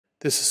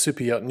This is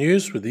Super Yacht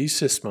News with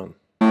Sisman.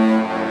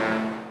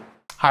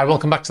 Hi,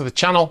 welcome back to the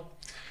channel.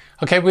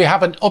 Okay, we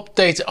have an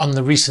update on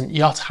the recent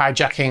yacht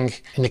hijacking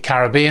in the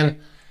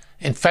Caribbean.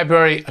 In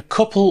February, a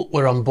couple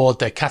were on board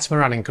their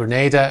catamaran in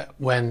Grenada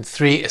when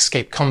 3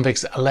 escaped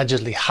convicts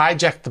allegedly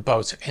hijacked the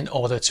boat in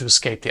order to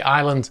escape the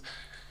island.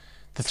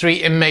 The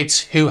 3 inmates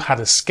who had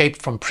escaped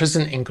from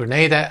prison in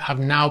Grenada have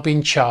now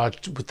been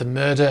charged with the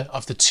murder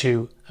of the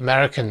 2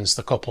 Americans,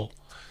 the couple.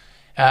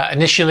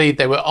 Initially,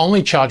 they were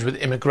only charged with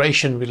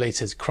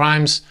immigration-related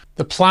crimes.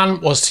 The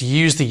plan was to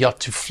use the yacht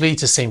to flee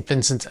to St.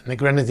 Vincent, and the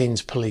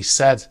Grenadines police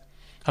said.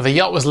 Now, the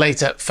yacht was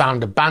later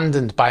found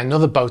abandoned by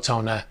another boat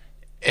owner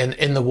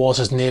in the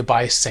waters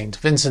nearby St.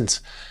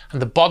 Vincent,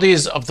 and the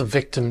bodies of the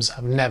victims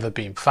have never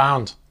been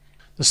found.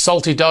 The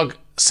Salty Dog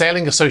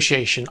Sailing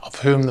Association,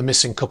 of whom the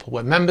missing couple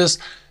were members,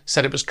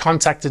 said it was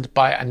contacted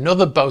by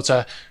another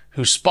boater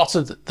who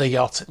spotted the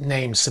yacht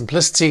named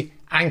Simplicity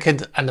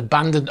anchored and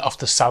abandoned off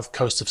the south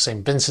coast of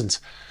St. Vincent.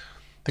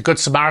 The Good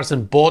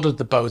Samaritan boarded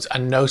the boat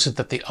and noted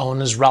that the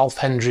owners Ralph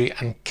Hendry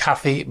and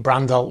Kathy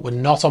Brandel were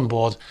not on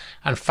board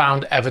and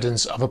found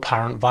evidence of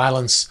apparent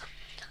violence.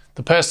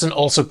 The person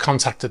also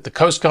contacted the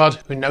Coast Guard,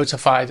 who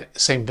notified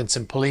St.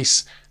 Vincent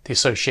Police, the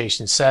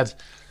association said.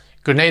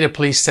 Grenada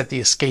Police said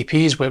the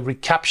escapees were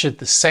recaptured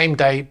the same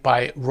day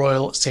by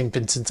Royal St.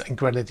 Vincent and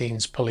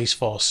Grenadines Police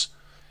Force.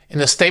 In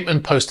a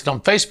statement posted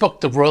on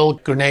Facebook, the Royal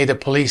Grenada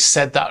Police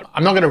said that,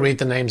 I'm not going to read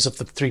the names of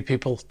the three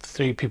people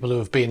who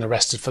have been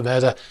arrested for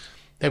murder.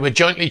 They were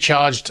jointly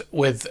charged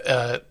with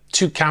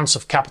 2 counts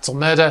of capital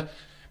murder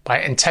by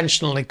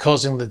intentionally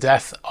causing the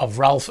death of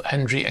Ralph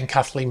Hendry and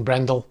Kathleen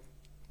Brandel,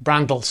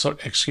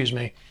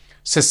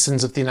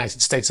 citizens of the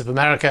United States of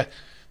America.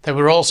 They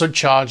were also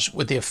charged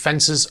with the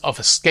offences of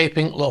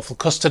escaping lawful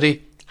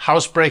custody,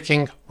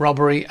 housebreaking,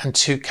 robbery, and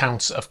 2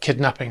 counts of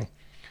kidnapping.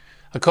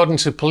 According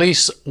to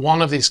police,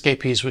 one of the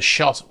escapees was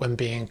shot when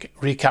being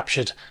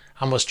recaptured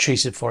and was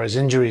treated for his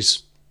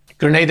injuries.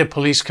 Grenada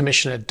Police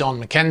Commissioner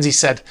Don McKenzie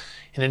said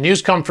in a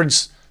news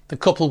conference the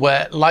couple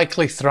were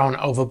likely thrown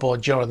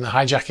overboard during the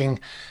hijacking,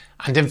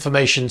 and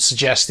information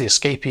suggests the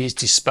escapees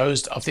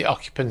disposed of the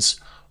occupants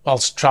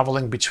whilst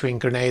travelling between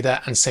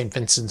Grenada and St.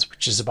 Vincent,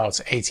 which is about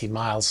 80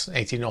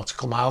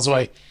 nautical miles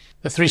away.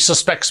 The 3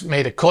 suspects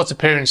made a court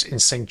appearance in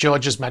St.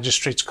 George's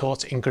Magistrates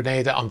Court in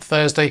Grenada on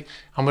Thursday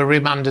and were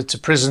remanded to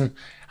prison,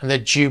 and they're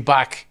due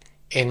back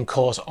in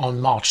court on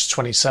March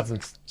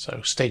 27th. So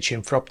stay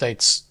tuned for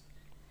updates.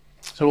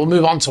 So we'll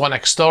move on to our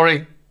next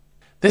story.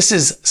 This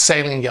is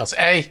sailing Yacht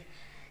A,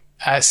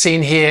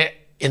 seen here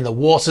in the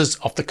waters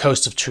off the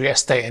coast of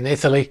Trieste in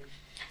Italy.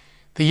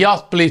 The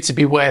yacht, believed to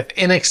be worth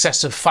in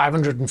excess of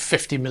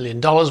 $550 million,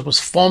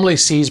 was formally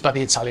seized by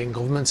the Italian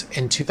government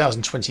in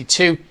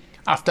 2022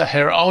 after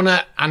her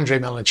owner, Andrei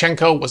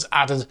Melnichenko, was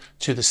added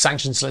to the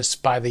sanctions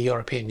list by the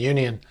European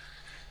Union.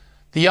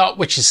 The yacht,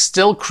 which is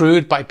still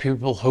crewed by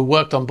people who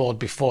worked on board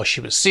before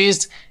she was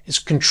seized, is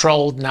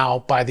controlled now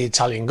by the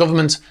Italian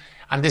government,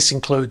 and this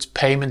includes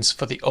payments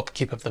for the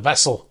upkeep of the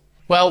vessel.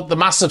 Well, the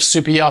massive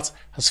super yacht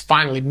has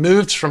finally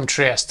moved from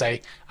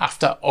Trieste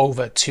after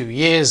over 2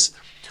 years.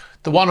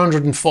 The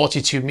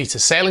 142-metre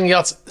sailing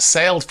yacht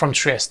sailed from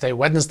Trieste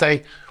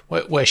Wednesday,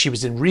 where she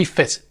was in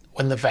refit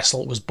when the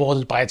vessel was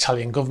boarded by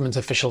Italian government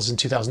officials in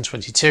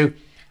 2022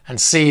 and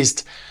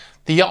seized.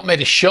 The yacht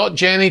made a short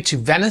journey to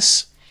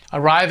Venice,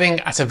 arriving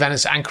at a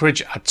Venice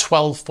anchorage at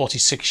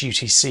 12:46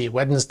 UTC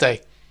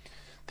Wednesday.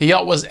 The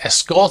yacht was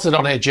escorted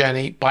on her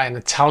journey by an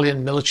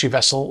Italian military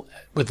vessel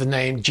with the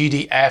name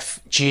GDF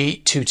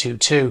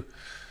G222.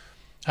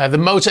 The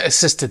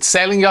motor-assisted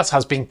sailing yacht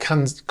has been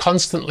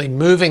constantly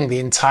moving the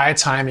entire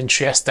time in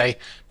Trieste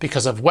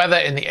because of weather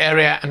in the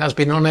area and has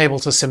been unable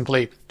to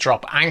simply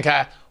drop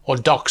anchor or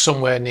dock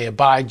somewhere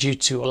nearby due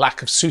to a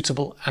lack of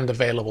suitable and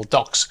available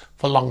docks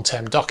for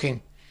long-term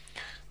docking.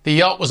 The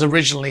yacht was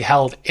originally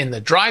held in the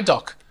dry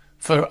dock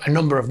for a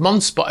number of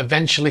months, but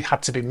eventually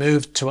had to be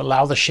moved to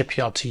allow the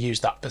shipyard to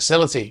use that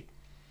facility.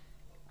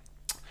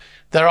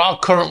 There are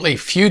currently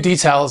few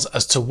details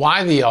as to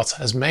why the yacht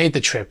has made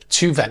the trip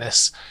to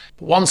Venice,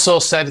 but one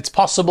source said it's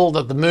possible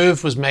that the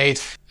move was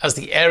made as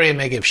the area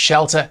may give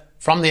shelter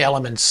from the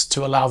elements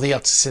to allow the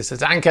yacht to sit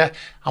at anchor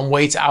and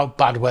wait out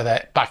bad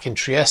weather back in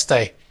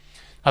Trieste.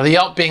 Now, the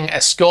yacht being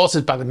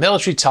escorted by the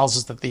military tells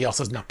us that the yacht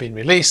has not been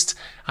released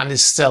and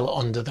is still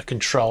under the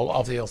control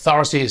of the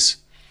authorities.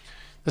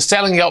 The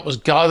sailing yacht was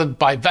guarded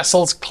by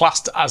vessels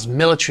classed as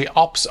military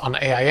ops on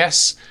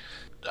AIS.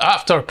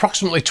 After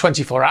approximately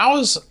 24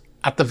 hours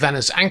at the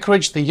Venice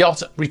anchorage, the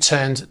yacht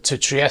returned to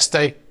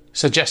Trieste,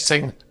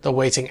 suggesting the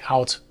waiting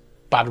out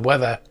bad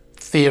weather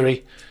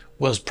theory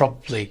was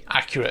probably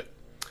accurate.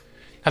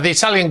 Now, the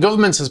Italian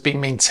government has been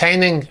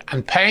maintaining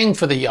and paying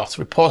for the yacht,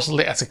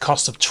 reportedly at a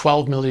cost of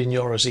 €12 million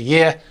a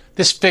year.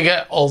 This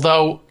figure,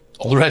 although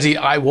already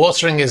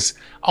eye-watering, is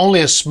only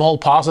a small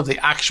part of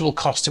the actual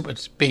cost it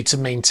would be to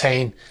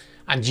maintain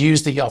and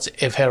use the yacht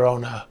if her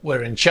owner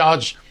were in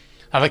charge.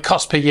 Now, the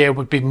cost per year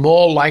would be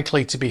more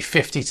likely to be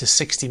 50 to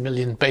 60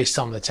 million based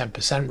on the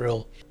 10%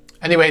 rule.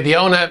 Anyway, the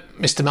owner,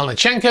 Mr.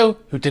 Melnichenko,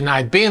 who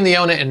denied being the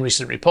owner in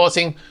recent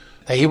reporting,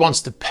 that he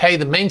wants to pay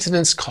the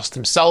maintenance cost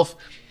himself,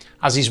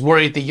 as he's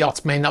worried the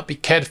yacht may not be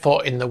cared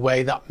for in the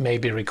way that may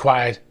be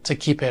required to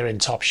keep her in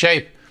top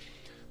shape.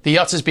 The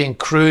yacht is being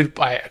crewed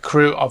by a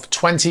crew of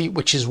 20,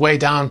 which is way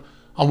down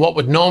on what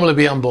would normally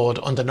be on board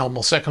under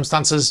normal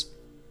circumstances.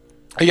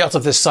 A yacht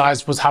of this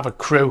size would have a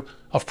crew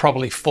of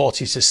probably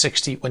 40 to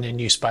 60 when in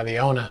use by the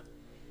owner.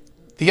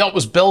 The yacht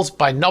was built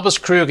by Nobber's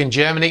Krug in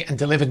Germany and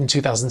delivered in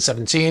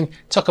 2017. It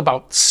took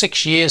about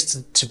 6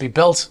 years to be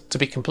built, to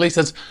be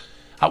completed.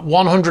 At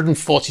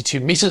 142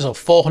 metres or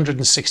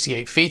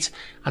 468 feet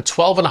and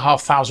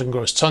 12,500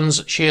 gross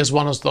tons, she is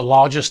one of the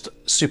largest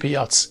super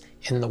yachts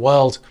in the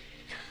world.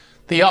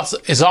 The yacht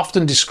is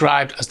often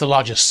described as the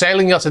largest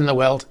sailing yacht in the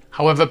world.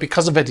 However,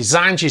 because of her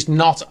design, she's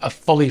not a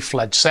fully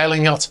fledged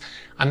sailing yacht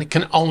and it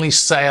can only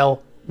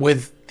sail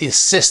with the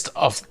assist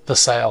of the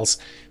sails,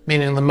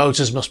 meaning the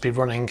motors must be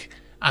running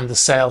and the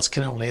sails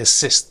can only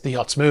assist the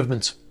yacht's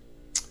movement.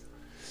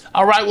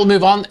 All right, we'll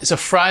move on. It's a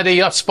Friday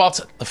yacht spot.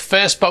 The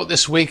first boat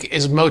this week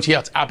is motor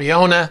yacht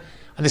Abiona,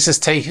 and this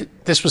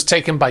was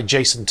taken by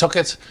Jason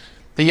Tuckett.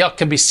 The yacht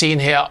can be seen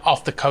here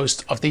off the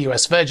coast of the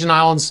US Virgin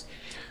Islands.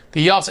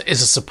 The yacht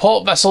is a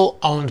support vessel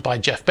owned by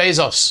Jeff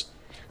Bezos.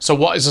 So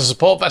what is a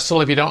support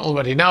vessel? If you don't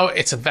already know,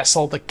 it's a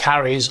vessel that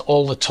carries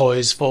all the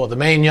toys for the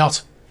main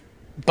yacht,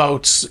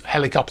 boats,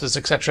 helicopters,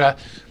 etc.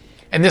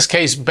 In this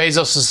case,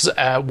 Bezos'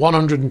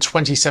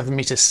 127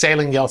 meter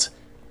sailing yacht,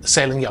 the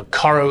sailing yacht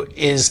Corro,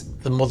 is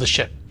the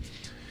mothership.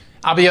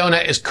 Abiona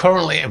is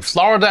currently in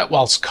Florida,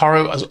 whilst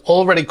Corro has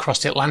already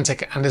crossed the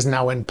Atlantic and is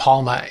now in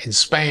Palma in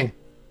Spain.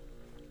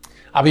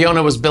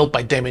 Abiona was built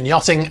by Damon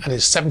Yachting and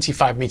is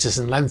 75 meters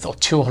in length or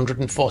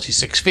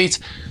 246 feet,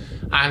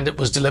 and it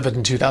was delivered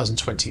in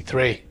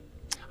 2023.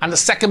 And the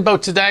second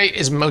boat today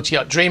is Motor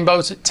Yacht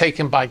Dreamboat,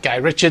 taken by Guy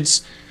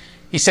Richards.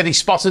 He said he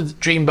spotted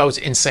Dreamboat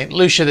in St.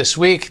 Lucia this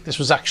week. This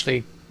was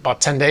actually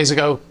about 10 days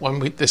ago when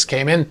this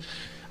came in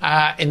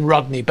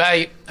Rodney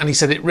Bay. And he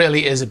said it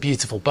really is a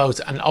beautiful boat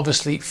and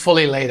obviously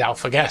fully laid out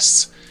for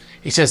guests.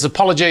 He says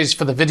apologies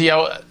for the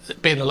video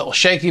being a little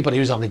shaky, but he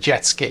was on a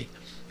jet ski.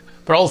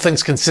 For all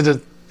things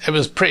considered, it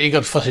was pretty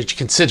good footage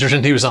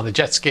considering he was on a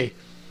jet ski.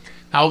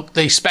 Now,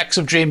 the specs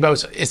of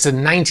Dreamboat, it's a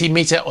 90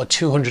 meter or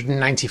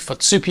 290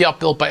 foot super yacht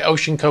built by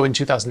Ocean Co in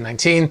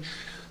 2019.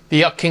 The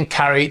yacht can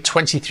carry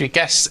 23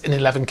 guests in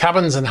 11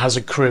 cabins and has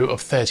a crew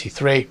of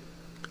 33.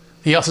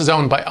 The yacht is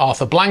owned by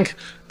Arthur Blank,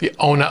 the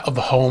owner of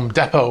Home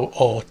Depot,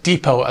 or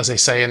Depot as they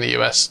say in the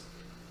US.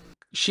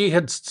 She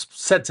had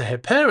said to her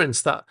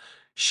parents that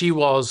she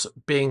was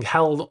being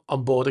held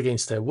on board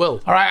against her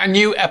will. All right, a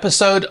new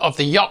episode of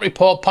the Yacht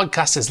Report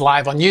podcast is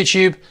live on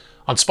YouTube,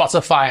 on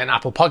Spotify and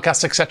Apple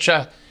Podcasts,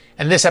 etc.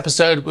 In this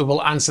episode, we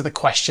will answer the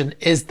question,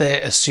 is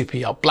there a super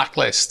yacht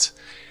blacklist?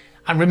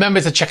 And remember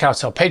to check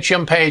out our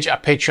Patreon page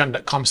at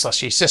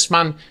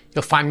patreon.com/ysysman.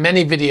 You'll find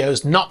many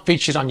videos not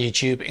featured on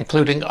YouTube,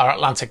 including our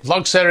Atlantic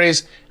vlog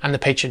series and the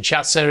Patreon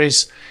chat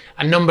series.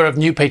 A number of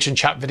new Patreon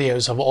chat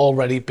videos have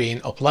already been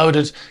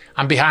uploaded,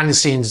 and behind the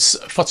scenes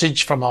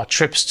footage from our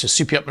trips to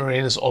super yacht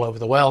marinas all over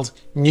the world.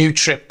 New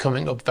trip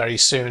coming up very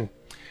soon.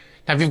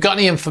 Now, if you've got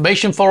any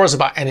information for us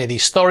about any of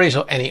these stories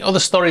or any other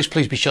stories,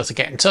 please be sure to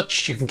get in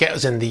touch. You can get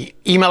us in the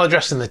email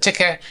address in the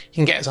ticker. You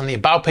can get us on the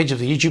About page of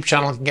the YouTube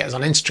channel. You can get us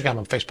on Instagram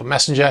and Facebook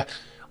Messenger,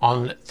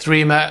 on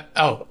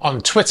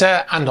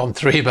Twitter and on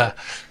Threema.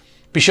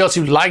 Be sure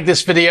to like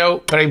this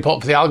video, very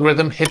important for the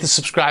algorithm. Hit the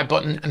subscribe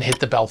button and hit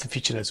the bell for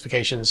future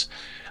notifications.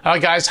 All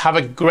right, guys, have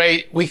a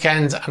great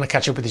weekend and I'll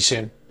catch up with you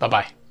soon.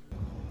 Bye-bye.